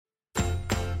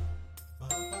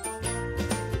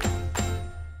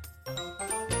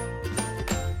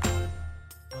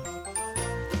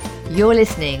You're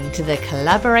listening to the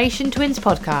Collaboration Twins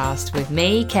podcast with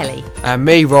me, Kelly. And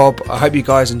me, Rob. I hope you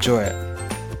guys enjoy it.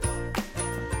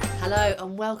 Hello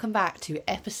and welcome back to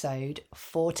episode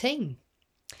 14.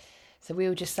 So we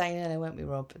were just saying earlier, weren't we,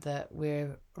 Rob, that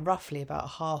we're roughly about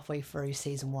halfway through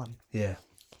season 1. Yeah.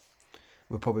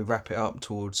 We'll probably wrap it up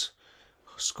towards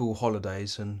school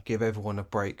holidays and give everyone a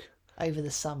break. Over the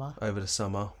summer.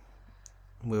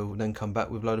 We'll then come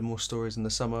back with a load of more stories in the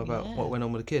summer about what went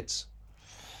on with the kids.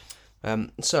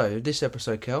 So, this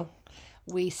episode, Kel,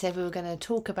 we said we were going to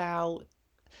talk about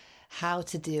how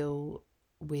to deal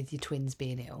with your twins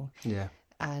being ill. Yeah.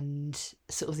 And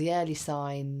sort of the early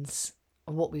signs,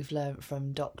 and what we've learnt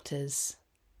from doctors,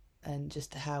 and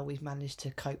just how we've managed to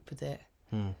cope with it.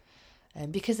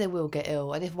 Because they will get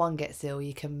ill, and if one gets ill,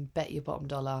 you can bet your bottom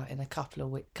dollar in a couple of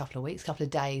weeks, couple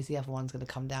of days, the other one's going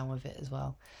to come down with it as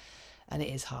well. And it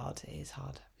is hard.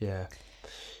 Yeah.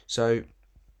 So,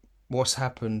 what's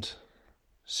happened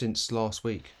since last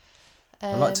week?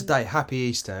 Like today, happy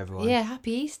Easter, everyone. Yeah,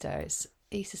 happy Easter. It's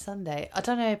Easter Sunday. I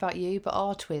don't know about you, but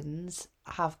our twins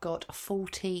have got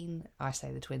 14, I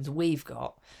say the twins, we've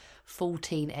got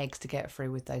 14 eggs to get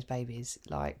through with those babies.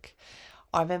 Like,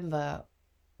 I remember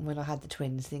when I had the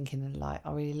twins thinking, like,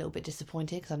 I'm really a little bit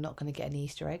disappointed because I'm not going to get any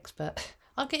Easter eggs, but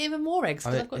I'll get even more eggs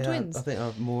because I've got twins. I think I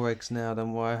have more eggs now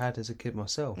than what I had as a kid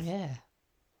myself. Yeah.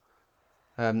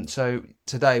 So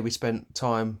today we spent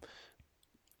time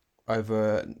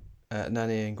over at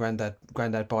Nanny and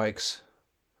Grandad Bike's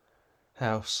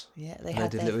house. Yeah, they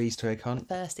did a little Easter egg hunt.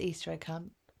 First Easter egg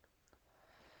hunt.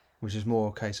 Which is more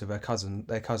a case of their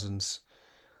cousins,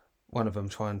 one of them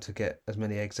trying to get as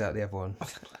many eggs out of the other one.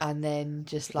 And then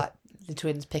just like the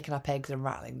twins picking up eggs and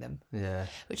rattling them. Yeah.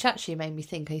 Which actually made me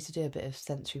think I used to do a bit of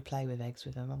sensory play with eggs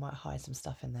with them. I might hide some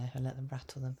stuff in there and let them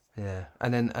rattle them. Yeah.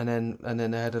 And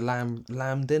then they had a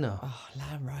lamb dinner. Oh,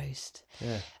 lamb roast.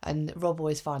 Yeah. And Rob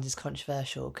always finds this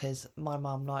controversial because my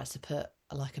mum likes to put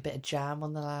like a bit of jam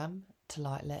on the lamb to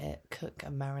like let it cook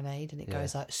and marinade, and it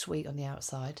goes like sweet on the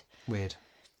outside. Weird.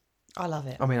 I love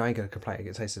it. I mean, I ain't going to complain.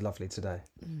 It tasted lovely today.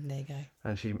 There you go.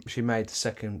 And she made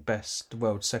the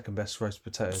world's second best roast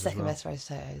potatoes. Second best roast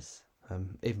potatoes.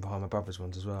 Even behind my brother's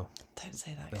ones as well. Don't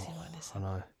say that because he might listen.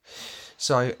 I know.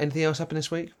 So, anything else happened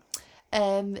this week?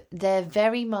 They're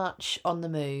very much on the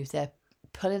move. They're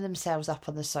pulling themselves up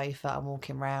on the sofa and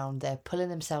walking around. They're pulling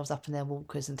themselves up on their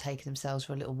walkers and taking themselves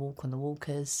for a little walk on the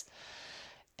walkers.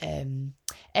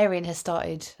 Erin has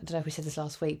started, I don't know if we said this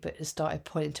last week, but has started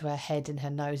pointing to her head and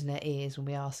her nose and her ears when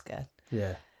we ask her.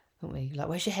 Yeah. Don't we? Like,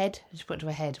 where's your head? And she points to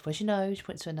her head. Where's your nose? She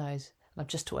points to her nose. And I've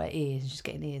just taught her ears, and she's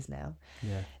getting ears now.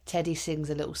 Yeah. Teddy sings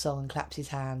a little song and claps his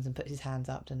hands and puts his hands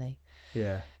up, doesn't he?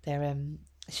 Yeah. They're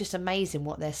it's just amazing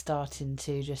what they're starting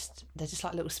to they're just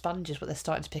like little sponges, what they're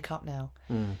starting to pick up now.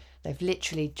 They've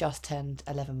literally just turned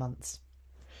 11 months.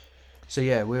 So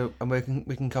yeah,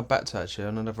 we can come back to actually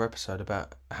on another episode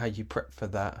about how you prep for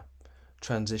that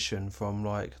transition from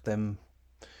like them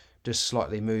just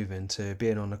slightly moving to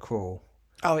being on a crawl.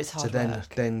 Oh, it's hard work.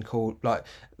 To then call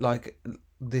like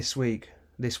this week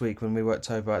when we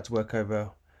worked over, I had to work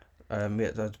over. We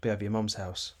had to be over your mum's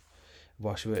house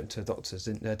while she went to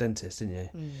a dentist, didn't you?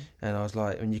 And I was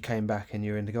like, when you came back and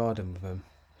you were in the garden with them.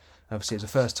 Obviously, it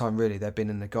was the first time really they've been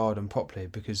in the garden properly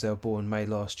because they were born May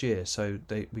last year, so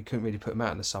we couldn't really put them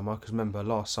out in the summer because remember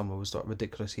last summer was like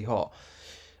ridiculously hot,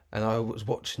 and I was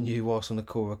watching you whilst on the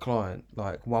call with a client.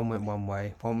 Like one went one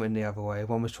way, one went the other way,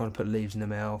 one was trying to put leaves in the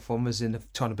mouth, one was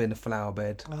trying to be in the flower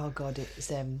bed. Oh God, it's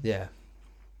yeah.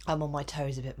 I'm on my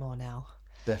toes a bit more now.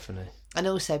 Definitely. And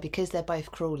also because they're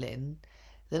both crawling.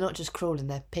 They're not just crawling,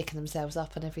 they're picking themselves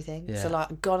up and everything. Yeah. So,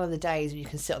 like, gone are the days when you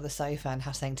can sit on the sofa and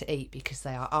have something to eat because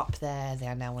they are up there. They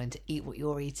are now wanting to eat what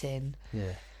you're eating.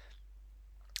 Yeah.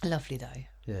 Lovely, though.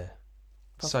 Yeah.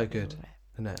 So good,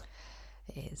 isn't it?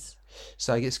 It is.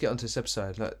 So, let's get onto this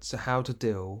episode. So, how to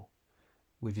deal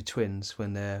with your twins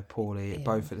when they're poorly,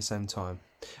 both at the same time.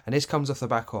 And this comes off the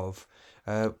back of,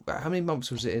 how many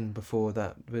months was it in before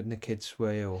that when the kids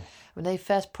were ill? When they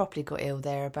first properly got ill,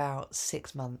 they're about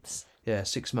 6 months. Yeah,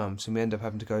 6 months, and we end up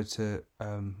having to go to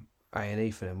A&E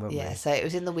for them, weren't we? Yeah, so it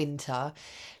was in the winter.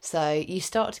 So you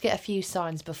start to get a few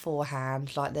signs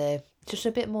beforehand, like they're just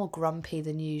a bit more grumpy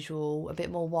than usual, a bit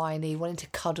more whiny, wanting to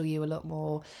cuddle you a lot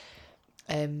more.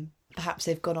 Perhaps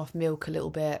they've gone off milk a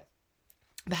little bit.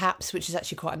 Perhaps, which is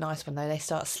actually quite a nice one though, they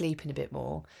start sleeping a bit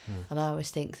more. And I always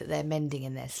think that they're mending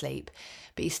in their sleep.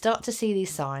 But you start to see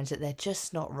these signs that they're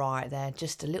just not right. They're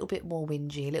just a little bit more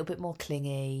whingy, a little bit more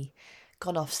clingy,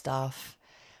 gone off stuff,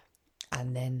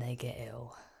 and then they get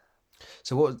ill.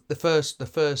 So what the first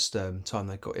time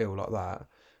they got ill like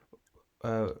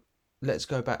that, let's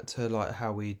go back to like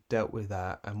how we dealt with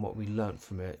that and what we learnt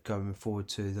from it going forward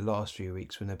to the last few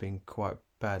weeks when they've been quite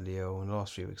badly ill in the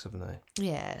last few weeks, haven't they?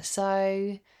 Yeah,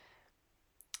 so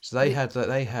they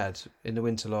had in the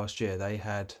winter last year. They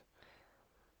had,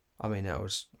 I mean, that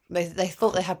was they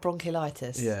thought they had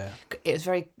bronchiolitis. yeah.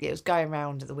 It was going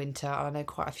round at the winter. I know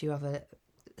quite a few other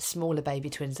smaller baby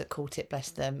twins that caught it, bless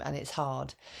them, and it's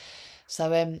hard.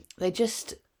 So they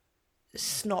just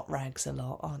snot rags a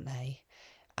lot, aren't they?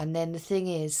 And then the thing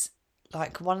is,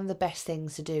 like, one of the best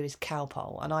things to do is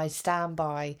Calpol, and I stand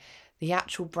by the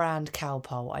actual brand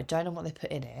Calpol. I don't know what they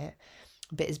put in it,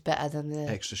 but it's better than the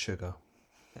Extra sugar.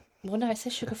 Well, no, it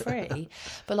says sugar free,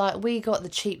 but like we got the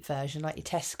cheap version, like your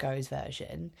Tesco's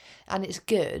version, and it's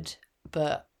good.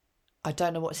 But I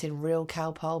don't know what's in real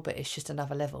Calpol, but it's just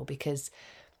another level because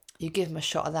you give them a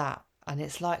shot of that, and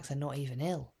it's like they're not even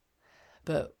ill.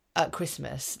 But at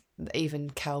Christmas, even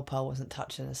Calpol wasn't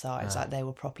touching the sides; like they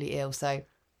were properly ill. So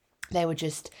they were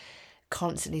just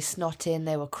constantly snotting.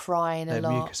 They were crying a lot. They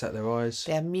had mucus out their eyes.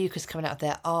 They had mucus coming out of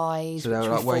their eyes, So they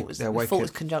which were we like thought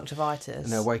was conjunctivitis.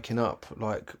 And they're waking up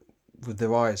like with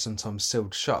their eyes sometimes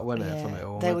sealed shut, weren't they, from it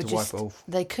all? They were to just, wipe it off.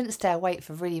 they couldn't stay awake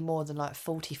for really more than like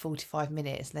 40, 45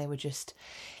 minutes. And they were just,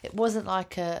 it wasn't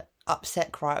like a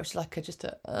upset cry. It was like a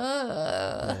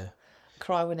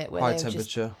cry, wasn't it? Where High they were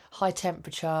temperature. just high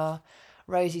temperature,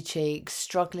 rosy cheeks,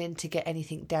 struggling to get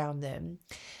anything down them.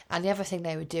 And the other thing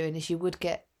they were doing is you would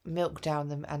get milk down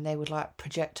them and they would like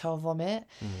projectile vomit.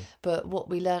 But what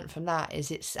we learnt from that is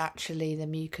it's actually the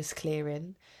mucus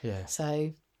clearing. Yeah.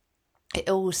 So it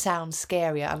all sounds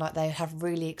scarier and like they have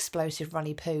really explosive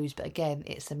runny poos, but again,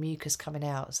 it's the mucus coming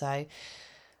out. So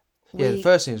the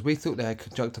first thing is we thought they had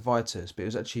conjunctivitis, but it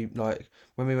was actually like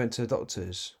when we went to the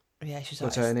doctors. Yeah, she's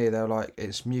Got to A&E, they were like,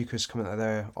 it's mucus coming out of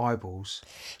their eyeballs.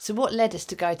 So what led us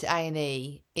to go to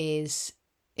A&E is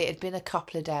it had been a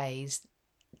couple of days.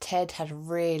 Ted had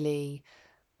really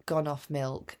gone off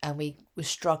milk and we were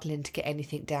struggling to get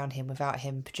anything down him without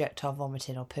him projectile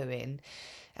vomiting or pooing.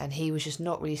 And he was just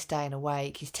not really staying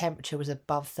awake. His temperature was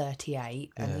above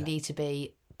 38 and you need to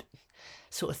be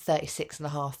sort of 36 and a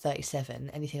half, 37.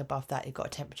 Anything above that, you've got a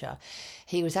temperature.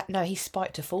 He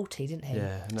spiked to 40, didn't he?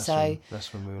 Yeah, and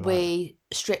that's when we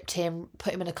stripped him,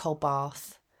 put him in a cold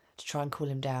bath to try and cool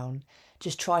him down,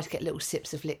 just tried to get little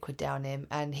sips of liquid down him,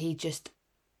 and he just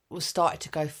was started to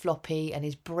go floppy and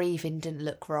his breathing didn't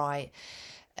look right.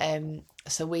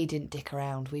 So we didn't dick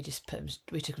around. We just took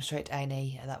him straight to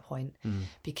A&E at that point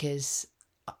because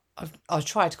I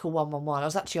tried to call 111. I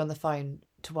was actually on the phone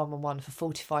to 111 for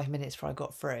 45 minutes before I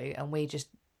got through, and we just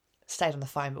stayed on the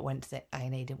phone but went to the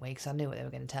A&E, didn't we? Because I knew what they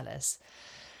were going to tell us.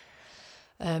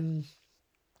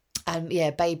 And yeah,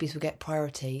 babies will get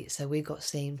priority, so we got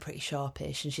seen pretty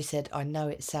sharpish. And she said, I know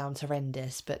it sounds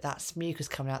horrendous, but that's mucus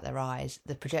coming out their eyes.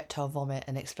 The projectile vomit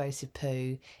and explosive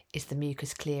poo is the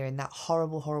mucus clearing. That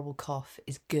horrible, horrible cough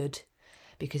is good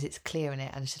because it's clearing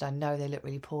it. And she said, I know they look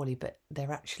really poorly, but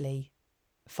they're actually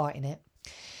fighting it.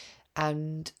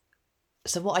 And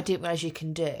so what I didn't realise you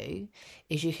can do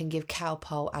is you can give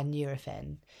Calpol and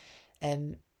Nurofen.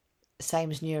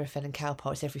 Same as Nurofen and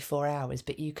Calpol, it's every 4 hours,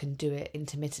 but you can do it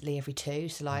intermittently every 2.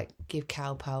 So like give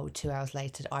Calpol, 2 hours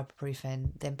later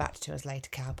ibuprofen, then back to 2 hours later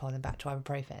Calpol, then back to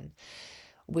ibuprofen.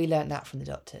 We learnt that from the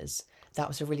doctors. That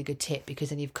was a really good tip because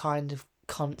then you've kind of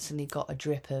constantly got a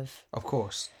drip of... Of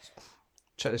course.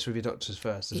 Check this with your doctors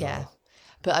first as well.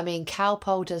 But I mean,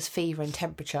 Calpol does fever and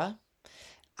temperature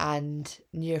and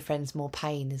Nurofen's more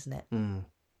pain, isn't it? And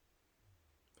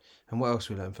what else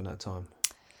we learned from that time?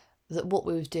 That what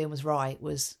we was doing was right,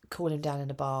 was cool him down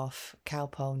in a bath,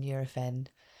 Calpol, Nurofen,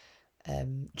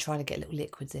 trying to get little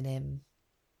liquids in him.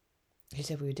 She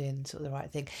said we were doing sort of the right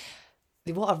thing.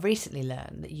 What I've recently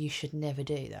learned that you should never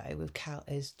do though with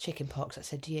is chicken pox. I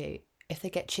said to you, if they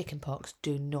get chicken pox,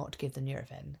 do not give them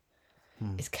Nurofen.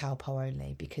 It's Calpol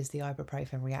only because the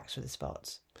ibuprofen reacts with the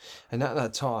spots. And at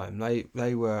that time,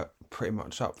 they were pretty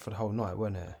much up for the whole night,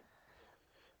 weren't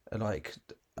they? Like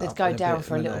they'd go down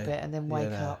for a little bit and then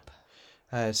wake up.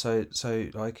 So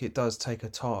like it does take a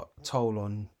toll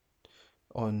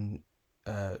on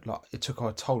like it took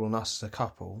a toll on us as a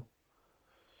couple.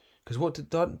 Because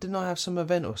didn't I have some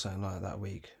event or something like that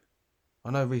week? I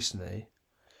know recently.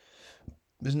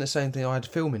 Isn't the same thing? I had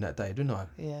filming that day, didn't I?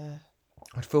 Yeah.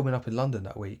 I had filming up in London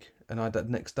that week, and that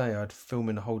next day I had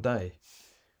filming the whole day.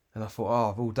 And I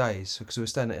thought, of all days, because we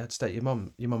were had to stay at your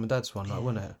mum and dad's one night,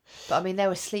 wasn't it? But I mean, they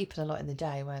were sleeping a lot in the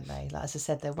day, weren't they? Like as I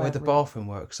said, they weren't. With the bathroom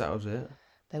works, that was it.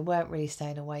 They weren't really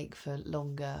staying awake for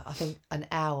longer. I think an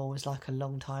hour was like a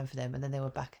long time for them, and then they were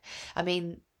back. I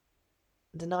mean,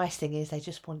 the nice thing is they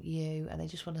just want you, and they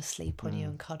just want to sleep on you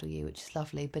and cuddle you, which is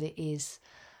lovely. But it is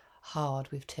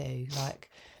hard with two. Like,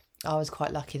 I was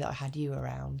quite lucky that I had you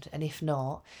around, and if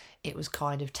not, it was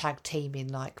kind of tag teaming,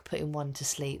 like putting one to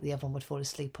sleep, the other one would fall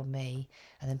asleep on me,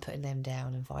 and then putting them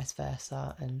down, and vice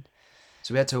versa. And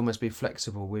so we had to almost be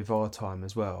flexible with our time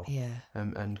as well. yeah,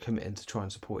 And committing to try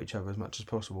and support each other as much as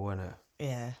possible, isn't it?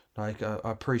 yeah, Like, I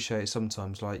appreciate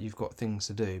sometimes, like, you've got things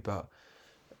to do, but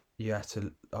you have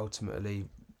to ultimately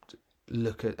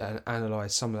look at and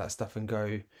analyse some of that stuff and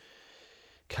go,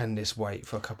 can this wait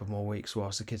for a couple more weeks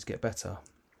whilst the kids get better?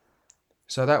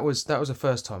 So that was the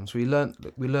first time. So we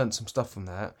learnt some stuff from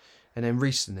that, and then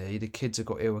recently the kids have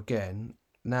got ill again.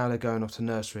 Now they're going off to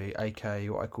nursery, aka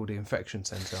what I call the infection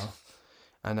centre,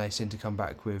 and they seem to come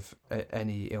back with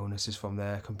any illnesses from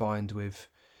there, combined with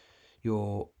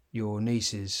your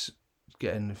nieces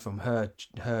getting from her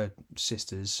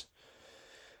sisters.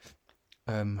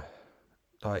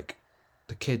 Like,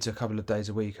 the kids a couple of days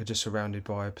a week are just surrounded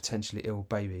by potentially ill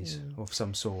babies of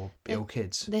some sort, ill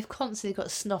kids. They've constantly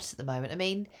got snot at the moment. I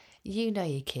mean, you know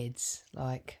your kids,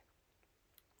 like,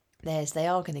 they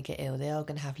are going to get ill. They are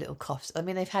going to have little coughs. I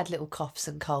mean, they've had little coughs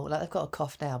and cold. Like, they've got a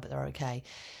cough now, but they're okay.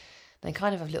 They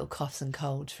kind of have little coughs and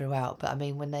colds throughout. But I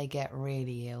mean, when they get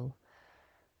really ill,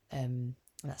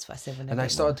 that's what I said. And they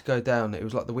started to go down. It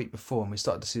was like the week before, and we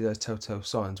started to see those telltale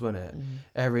signs, wasn't it?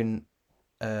 Erin,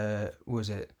 was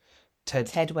it?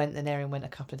 Ted went, and Erin went a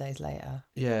couple of days later.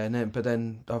 Yeah, and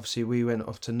then obviously we went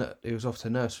off to it was off to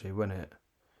nursery, wasn't it?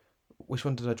 Which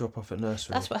one did I drop off at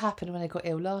nursery? That's what happened when I got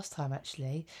ill last time,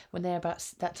 actually. When they're about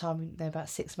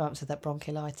 6 months of that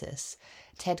bronchiolitis.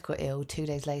 Ted got ill. 2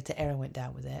 days later, Erin went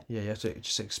down with it. Yeah, you have to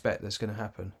just expect that's going to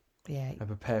happen. Yeah. And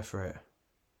prepare for it.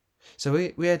 So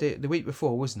we had it the week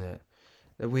before, wasn't it?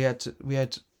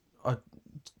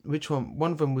 Which one?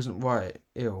 One of them wasn't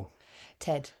ill.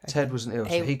 Ted. Ted wasn't ill,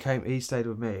 so he stayed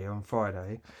with me on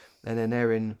Friday, and then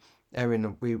Erin,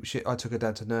 I took her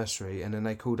down to nursery, and then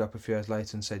they called up a few hours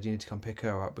later and said, you need to come pick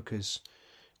her up because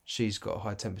she's got a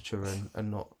high temperature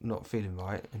and not feeling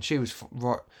right. And she was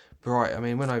bright. I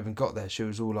mean, when I even got there, she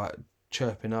was all like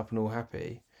chirping up and all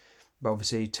happy. But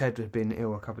obviously Ted had been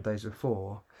ill a couple of days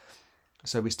before,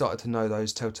 so we started to know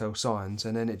those telltale signs,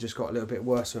 and then it just got a little bit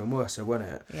worse and worse, wasn't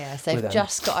it? Yeah, so they've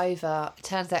just got over. It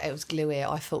turns out it was glue ear.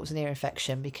 I thought it was an ear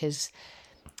infection because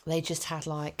they just had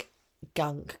like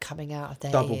gunk coming out of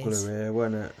their Double ears. glue ear,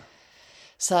 wasn't it?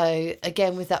 So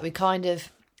again, with that, we kind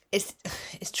of it's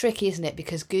tricky, isn't it?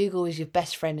 Because Google is your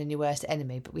best friend and your worst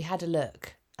enemy. But we had a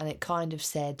look, and it kind of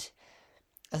said,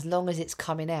 as long as it's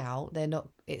coming out,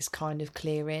 it's kind of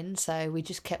clearing. So we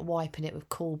just kept wiping it with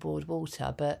cool board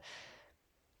water, but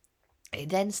it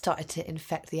then started to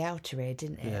infect the outer ear,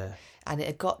 didn't it? Yeah. And it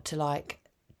had got to like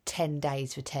 10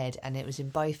 days for Ted, and it was in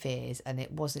both ears, and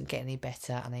it wasn't getting any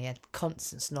better, and he had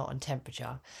constant snot and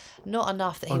temperature. Not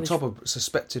enough that he was... On top of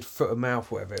suspected foot and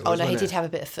mouth, whatever it was. Oh, no, he did have a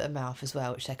bit of foot and mouth as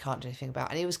well, which they can't do anything about.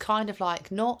 And it was kind of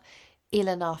like not ill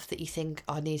enough that you think,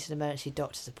 I need an emergency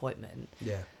doctor's appointment.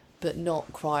 Yeah. But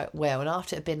not quite well. And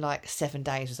after it had been like 7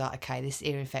 days, I was like, okay, this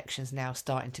ear infection's now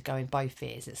starting to go in both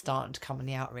ears. It's starting to come in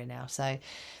the outer ear now. So...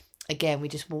 Again, we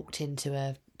just walked into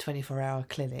a 24-hour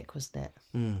clinic, wasn't it?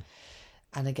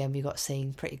 And again, we got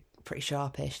seen pretty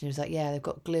sharpish. And he was like, yeah, they've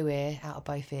got glue ear out of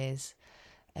both ears,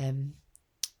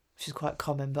 which is quite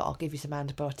common, but I'll give you some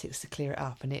antibiotics to clear it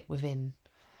up. And within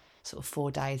sort of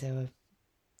 4 days, they were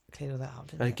cleared all that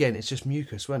up, and again, it's just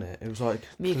mucus, wasn't it? It was like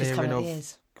mucus coming out the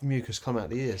ears. Mucus come out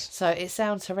the ears. So it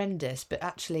sounds horrendous, but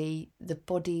actually the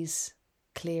body's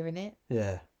clearing it.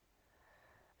 Yeah.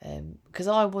 Because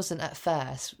I wasn't at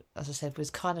first, as I said,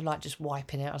 was kind of like just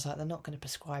wiping it. I was like, they're not going to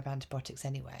prescribe antibiotics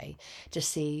anyway.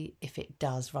 Just see if it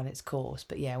does run its course.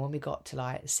 But yeah, when we got to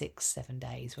like 6-7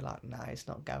 days, we're like, no, it's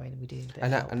not going. We do a bit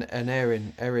of help. And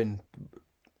Erin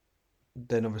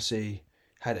then obviously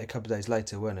had it a couple of days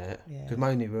later, wasn't it? Yeah. Because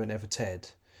mainly we went there for Ted,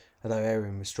 although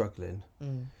Erin was struggling.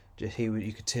 Just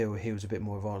you could tell he was a bit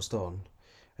more advanced on.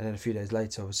 And then a few days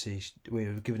later, obviously, we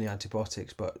were given the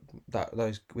antibiotics, but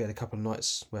we had a couple of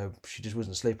nights where she just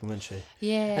wasn't sleeping, wasn't she?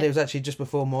 Yeah. And it was actually just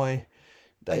before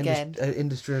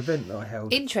industry event that I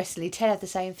held. Interestingly, Ted had the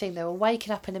same thing. They were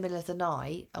waking up in the middle of the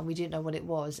night, and we didn't know what it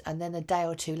was. And then a day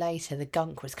or two later, the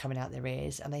gunk was coming out their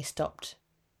ears, and they stopped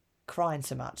crying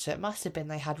so much. So it must have been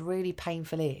they had really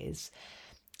painful ears,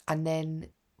 and then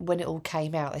when it all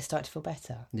came out, they started to feel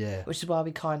better. Yeah. Which is why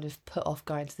we kind of put off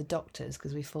going to the doctors,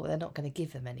 because we thought they're not going to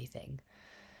give them anything.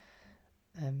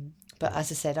 But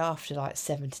as I said, after like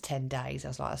 7 to 10 days, I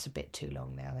was like, that's a bit too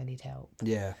long now. They need help.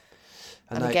 Yeah.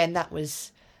 And again, that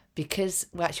was because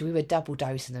we were double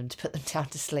dosing them to put them down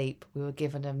to sleep. We were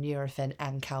giving them Nurofen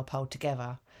and Calpol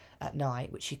together at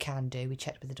night, which you can do. We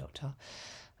checked with the doctor.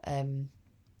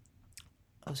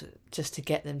 just to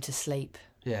get them to sleep.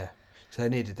 Yeah. So they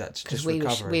needed that to Because just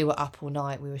recover. we were up all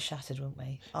night. We were shattered, weren't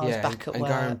we? I was back at work. And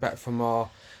going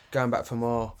back from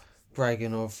our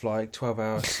bragging of like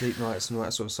 12-hour sleep nights and all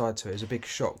that sort of side to it. It was a big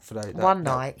shock for that. One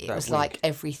night, it was week. like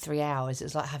every 3 hours. It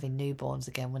was like having newborns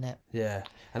again, wasn't it? Yeah,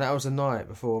 and that was the night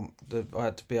before I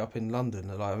had to be up in London.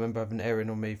 Like, I remember having airing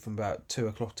on me from about 2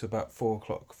 o'clock to about 4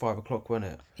 o'clock, 5 o'clock,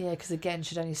 wasn't it? Yeah, because again,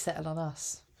 she'd only settle on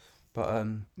us. But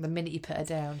the minute you put her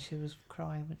down, she was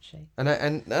crying, wasn't she? And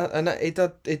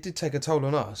it did take a toll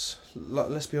on us. Like,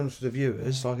 let's be honest with the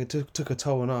viewers. Like, it took a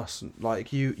toll on us.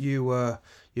 Like,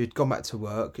 you'd gone back to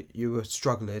work. You were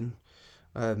struggling.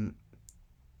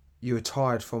 You were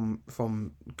tired from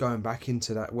going back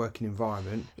into that working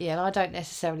environment. Yeah, and I don't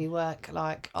necessarily work.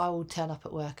 Like, I will turn up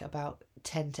at work at about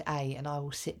 10 to 8, and I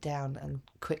will sit down and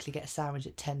quickly get a sandwich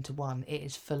at 10 to 1. It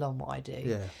is full on what I do.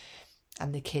 Yeah.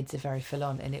 And the kids are very full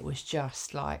on, and it was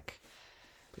just like,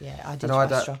 yeah, I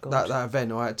struggle. That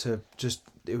event, I had to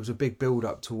it was a big build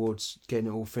up towards getting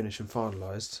it all finished and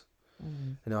finalised.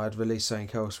 And I had released something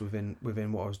else within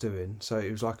what I was doing. So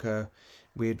it was like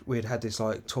we'd had this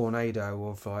like tornado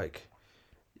of like,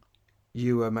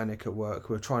 you were manic at work,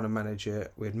 we were trying to manage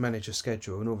it, we'd manage a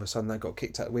schedule, and all of a sudden they got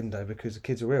kicked out the window because the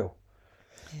kids are ill.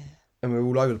 Yeah. And we were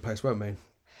all over the place, weren't we?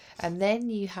 And then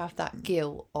you have that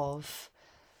guilt of,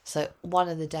 so one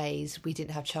of the days we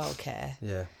didn't have childcare.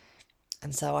 Yeah.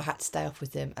 And so I had to stay off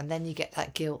with them. And then you get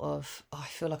that guilt of, I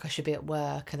feel like I should be at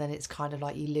work. And then it's kind of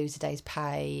like you lose a day's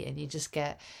pay, and you just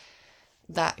get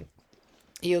that,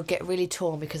 you'll get really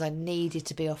torn, because I needed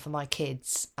to be off for my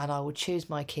kids and I would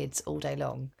choose my kids all day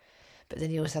long. But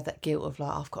then you also have that guilt of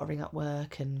like, I've got to ring up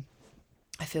work and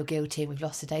I feel guilty and we've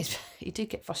lost a day's pay. You do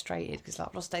get frustrated because like,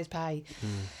 I've lost a day's pay.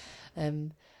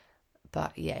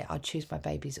 But yeah, I'd choose my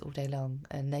babies all day long,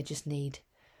 and they just need...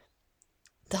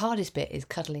 The hardest bit is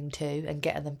cuddling too and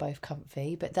getting them both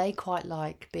comfy, but they quite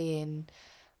like being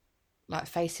like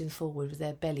facing forward with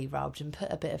their belly rubbed, and put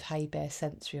a bit of Hey Bear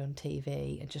sensory on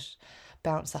TV and just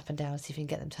bounce up and down, see if you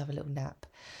can get them to have a little nap.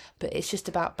 But it's just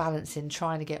about balancing,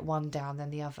 trying to get one down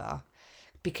then the other,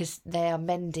 because they are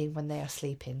mending when they are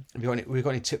sleeping. Have we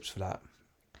got any tips for that?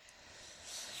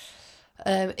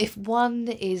 If one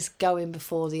is going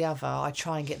before the other, I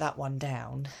try and get that one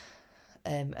down.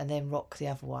 And then rock the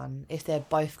other one. If they're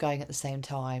both going at the same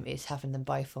time, it's having them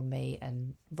both on me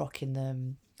and rocking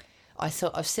them. I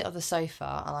sit on the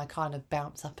sofa and I kind of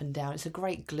bounce up and down. It's a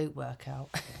great glute workout.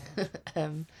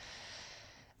 And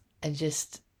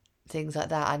just things like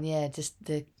that. And yeah, just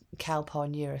the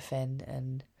Calpol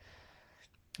Nurofen.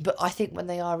 But I think when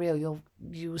they are ill,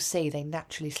 you'll see they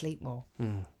naturally sleep more.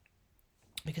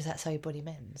 Because that's how your body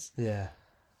mends. Yeah.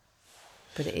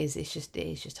 But it is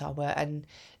just hard work, and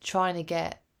trying to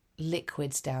get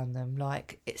liquids down them,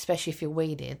 like especially if you're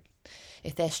weaning,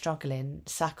 if they're struggling,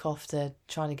 sack off the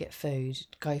trying to get food,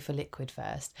 go for liquid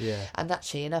first. Yeah. And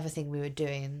actually, another thing we were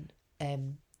doing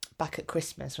back at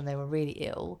Christmas when they were really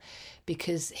ill,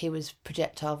 because he was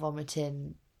projectile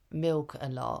vomiting milk a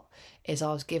lot, is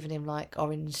I was giving him like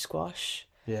orange squash.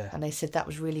 Yeah. And they said that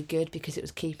was really good because it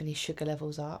was keeping his sugar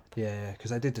levels up. Yeah,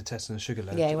 because they did the test on the sugar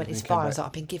levels. Yeah, he went, it's fine. I was like,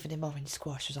 I've been giving him orange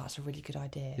squash. I was like, that's a really good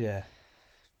idea. Yeah.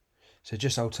 So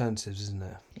just alternatives, isn't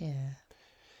there? Yeah.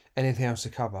 Anything else to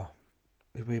cover?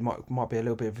 We might be a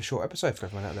little bit of a short episode for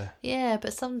everyone out there. Yeah,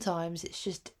 but sometimes it's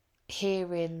just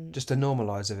hearing... Just to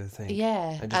normalise everything.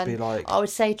 Yeah. And just be like... I would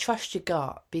say trust your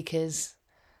gut, because...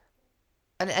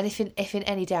 And if in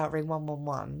any doubt, ring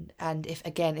 111. And if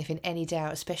in any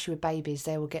doubt, especially with babies,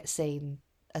 they will get seen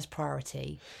as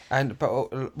priority.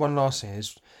 But one last thing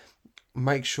is,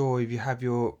 make sure if you have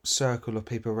your circle of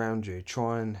people around you,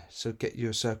 try and get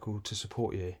your circle to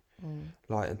support you.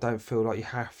 Like, and don't feel like you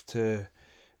have to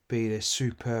be this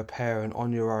super parent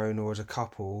on your own or as a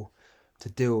couple to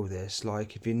deal with this.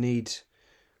 Like,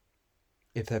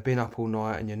 if they've been up all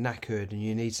night and you're knackered and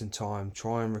you need some time,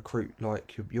 try and recruit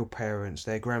like your parents,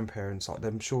 their grandparents. Like,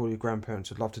 I'm sure your grandparents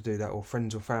would love to do that, or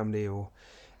friends or family, or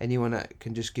anyone that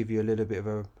can just give you a little bit of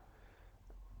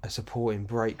a supporting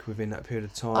break within that period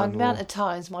of time. The amount of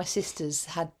times my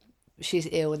she's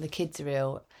ill and the kids are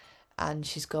ill, and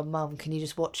she's gone, Mum, can you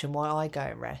just watch them while I go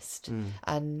and rest?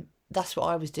 And that's what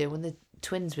I was doing when the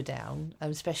twins were down,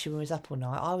 especially when I was up all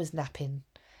night. I was napping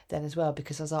then as well,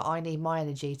 because I was like, I need my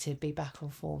energy to be back on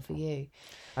form for you.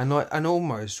 And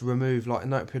almost remove, like, in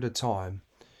that period of time.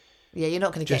 Yeah, you're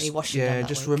not going to get any washing done that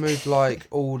just week. remove like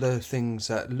all the things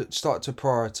that start to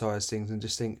prioritise things, and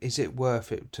just think, is it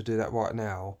worth it to do that right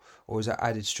now, or is that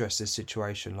added stress this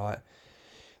situation? Like,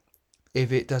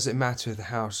 if it doesn't matter if the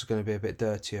house is going to be a bit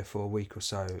dirtier for a week or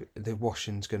so, the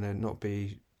washing's going to not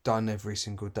be done every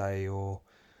single day, or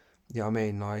You know what I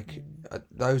mean? Like,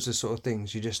 those are sort of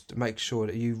things you just make sure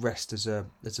that you rest as a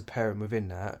parent within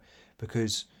that,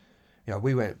 because, you know,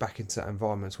 we went back into that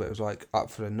environment where it was like up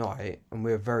for the night, and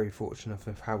we were very fortunate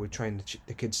of how we trained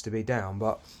the kids to be down.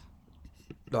 But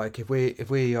like, if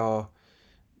we are,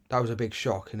 that was a big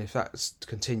shock, and if that's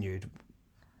continued,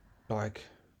 like,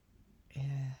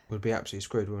 we'd be absolutely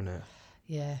screwed, wouldn't it?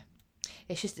 Yeah,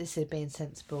 it's just this is being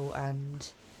sensible, and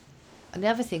the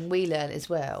other thing we learn as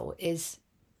well is,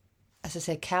 as I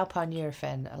said, Cowpile and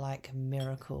Nurofen are like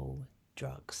miracle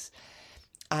drugs,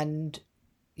 and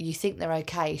you think they're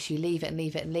okay, so you leave it and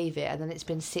leave it and leave it, and then it's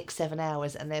been 6-7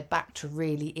 hours and they're back to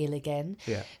really ill again.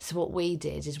 Yeah. So what we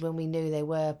did is, when we knew they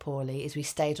were poorly, is we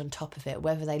stayed on top of it,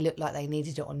 whether they looked like they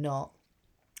needed it or not.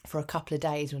 For a couple of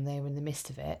days when they were in the midst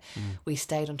of it, we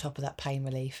stayed on top of that pain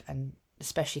relief, and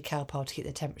especially Cowpile to keep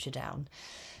the temperature down.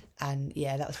 And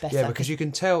yeah, that was better. Yeah, because you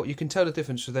can tell the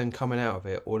difference with them coming out of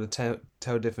it, or tell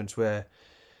the difference where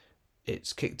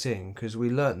it's kicked in, because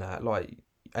we learnt that, like,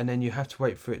 and then you have to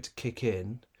wait for it to kick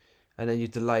in, and then you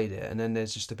delayed it, and then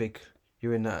there's just a big,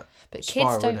 you're in that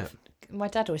spiral, kids don't. innit? My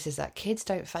dad always says that kids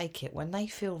don't fake it. When they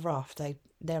feel rough,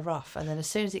 they're rough, and then as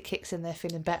soon as it kicks in, they're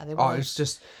feeling better. It's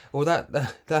just, well, that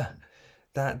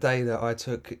day that I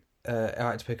took, I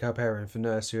had to pick up Erin for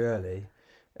nursery early,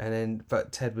 and then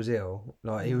but Ted was ill.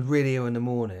 Like, he was really ill in the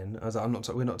morning. I was like,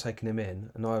 we're not taking him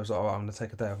in, and I was like, I'm going to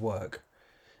take a day of work,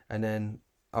 and then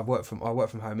I work from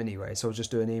home anyway, so I was just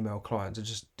doing email clients. I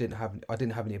didn't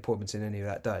have any appointments in any of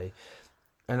that day,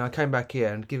 and I came back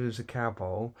here and give him a cow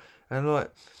bowl, and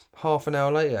like half an hour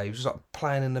later, he was just like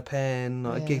playing in the pen,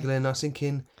 like giggling. I was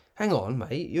thinking, hang on,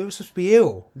 mate, you were supposed to be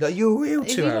ill. Like, you were ill 2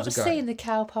 hours ago. Have you not seen the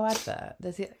Cowpile advert?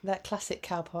 There's that classic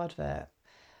Cowpile advert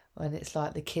when it's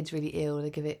like the kid's really ill, they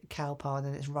give it Cowpile, and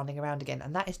then it's running around again,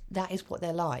 and that is what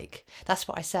they're like. That's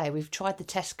what I say. We've tried the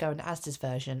Tesco and Asda's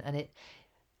version, and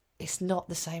it's not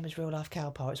the same as real life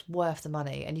Cowpile. It's worth the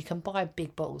money, and you can buy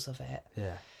big bottles of it.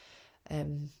 Yeah.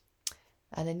 And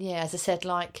then as I said,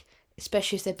 like,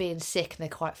 especially if they're being sick and they're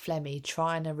quite phlegmy,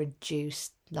 trying to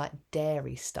reduce like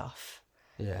dairy stuff.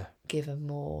 Yeah. Give them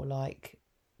more like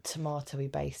tomato-y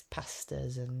based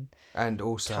pastas and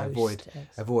also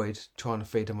avoid trying to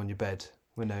feed them on your bed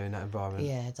when they're in that environment.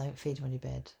 Yeah, don't feed them on your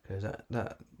bed, because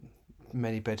that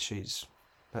many bed sheets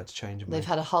had to change them. They've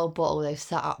had a whole bottle they've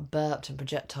sat up, burped and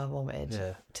projectile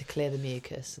vomited to clear the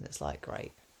mucus, and it's like,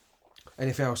 great.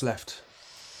 Anything else left?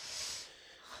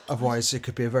 Otherwise, it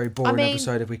could be a very boring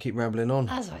episode if we keep rambling on.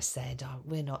 As I said,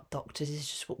 we're not doctors. It's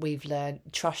just what we've learned.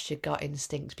 Trust your gut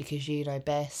instinct, because you know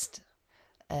best.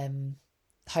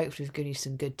 Hopefully we've given you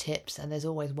some good tips, and there's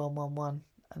always 111.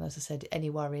 And as I said, any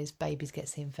worries, babies get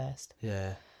seen first.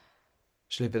 Yeah.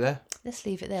 Should we leave it there? Let's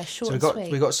leave it there. Short so and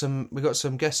sweet. We got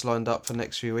some guests lined up for the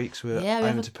next few weeks. We're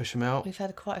aiming to push them out. We've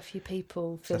had quite a few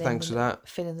people thanks for that.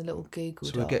 Fill in the little Google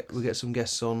So Docs. we'll get some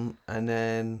guests on, and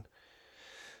then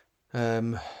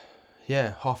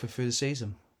halfway through the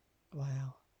season.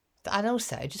 Wow. And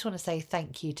also, I just want to say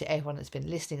thank you to everyone that's been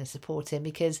listening and supporting,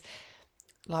 because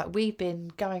like, we've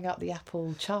been going up the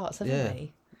Apple charts, haven't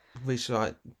we? Reached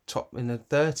like top in the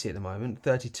 30 at the moment.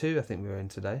 32 I think we were in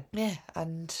today. Yeah,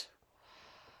 and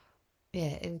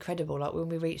incredible. Like, when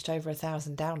we reached over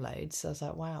 1,000 downloads, I was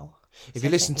like, wow. If you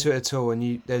listen to it at all,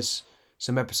 and there's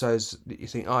some episodes that you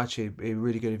think, actually it'd be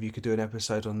really good if you could do an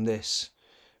episode on this,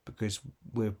 because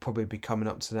we'll probably be coming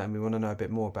up to that and we want to know a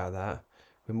bit more about that,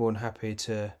 we're more than happy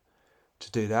to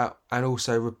do that. And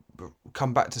also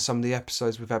come back to some of the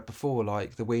episodes we've had before,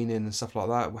 like the weaning and stuff like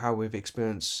that, how we've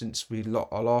experienced since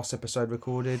our last episode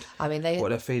recorded. I mean, what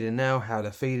they're feeding now, how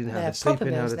they're feeding, how they're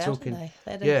sleeping, how they're talking.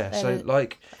 A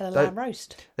lamb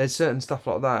roast. There's certain stuff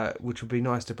like that which would be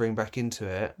nice to bring back into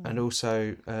it. And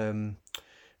also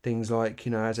things like,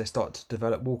 you know, as they start to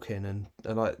develop walking and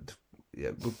like,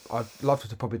 I'd love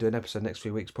to probably do an episode next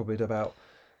few weeks probably about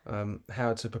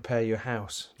how to prepare your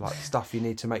house, like stuff you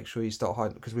need to make sure you start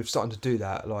hiding, because we're starting to do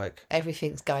that, like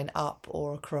everything's going up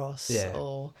or across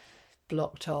or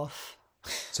blocked off,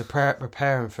 so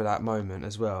preparing for that moment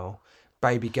as well,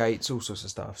 baby gates, all sorts of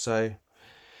stuff. So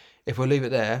if we'll leave it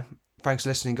there, thanks for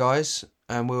listening, guys,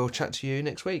 and we'll chat to you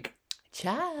next week.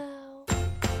 Ciao.